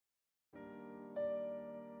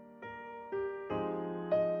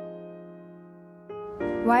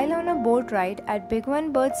While on a boat ride at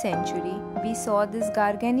Bhigwan Bird Sanctuary, we saw this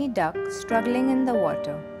Garganey duck struggling in the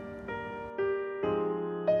water.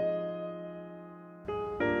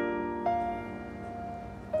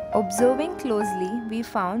 Observing closely, we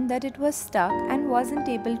found that it was stuck and wasn't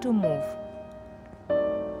able to move.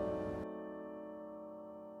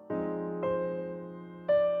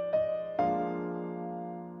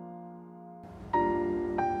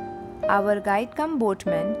 Our guide cum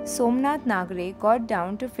boatman, Somnath Nagare, got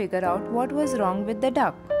down to figure out what was wrong with the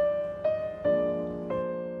duck.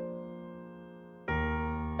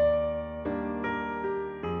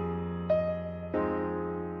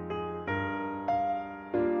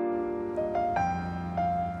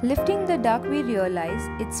 Lifting the duck, we realized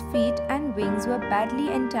its feet and wings were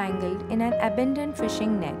badly entangled in an abandoned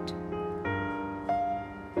fishing net.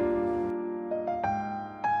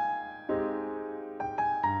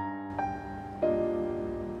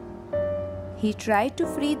 He tried to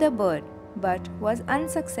free the bird, but was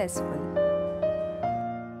unsuccessful.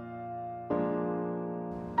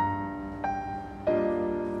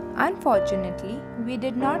 Unfortunately, we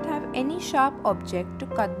did not have any sharp object to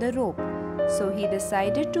cut the rope, so he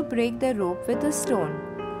decided to break the rope with a stone.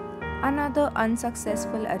 Another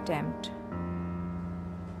unsuccessful attempt.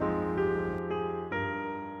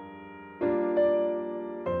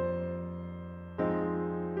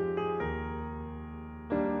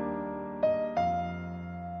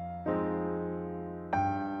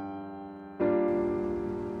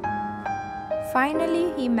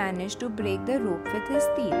 Finally, he managed to break the rope with his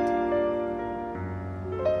teeth.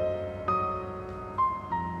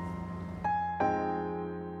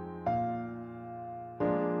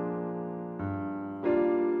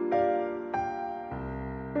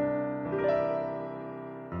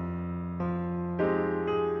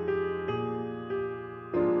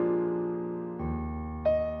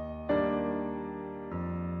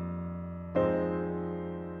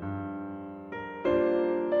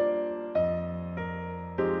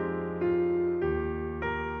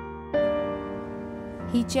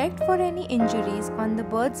 He checked for any injuries on the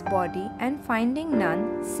bird's body and finding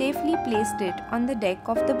none, safely placed it on the deck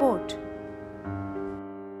of the boat.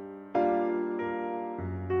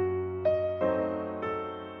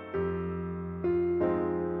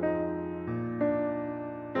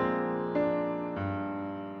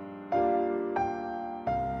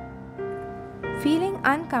 Feeling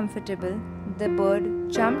uncomfortable, the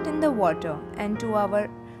bird jumped in the water and to our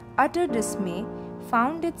utter dismay,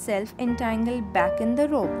 found itself entangled back in the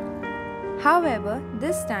rope. However,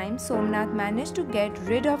 this time Somnath managed to get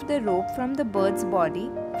rid of the rope from the bird's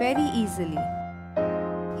body very easily.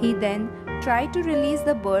 He then tried to release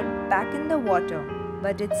the bird back in the water,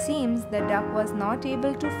 but it seems the duck was not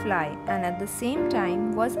able to fly and at the same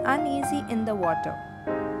time was uneasy in the water.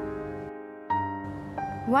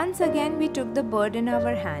 Once again we took the bird in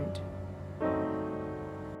our hand.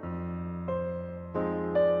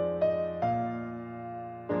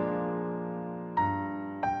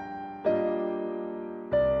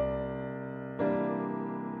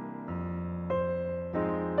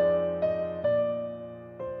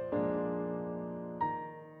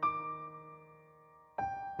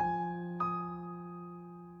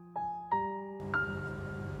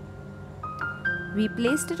 We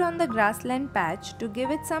placed it on the grassland patch to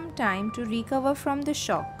give it some time to recover from the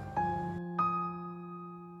shock.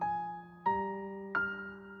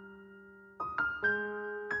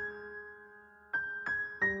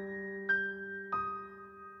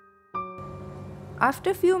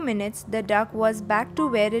 After few minutes, the duck was back to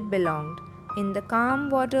where it belonged, in the calm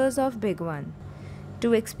waters of Bhigwan.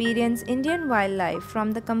 To experience Indian wildlife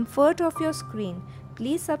from the comfort of your screen,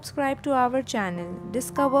 please subscribe to our channel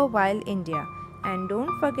Discover Wild India. And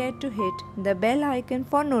don't forget to hit the bell icon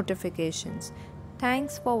for notifications.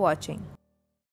 Thanks for watching.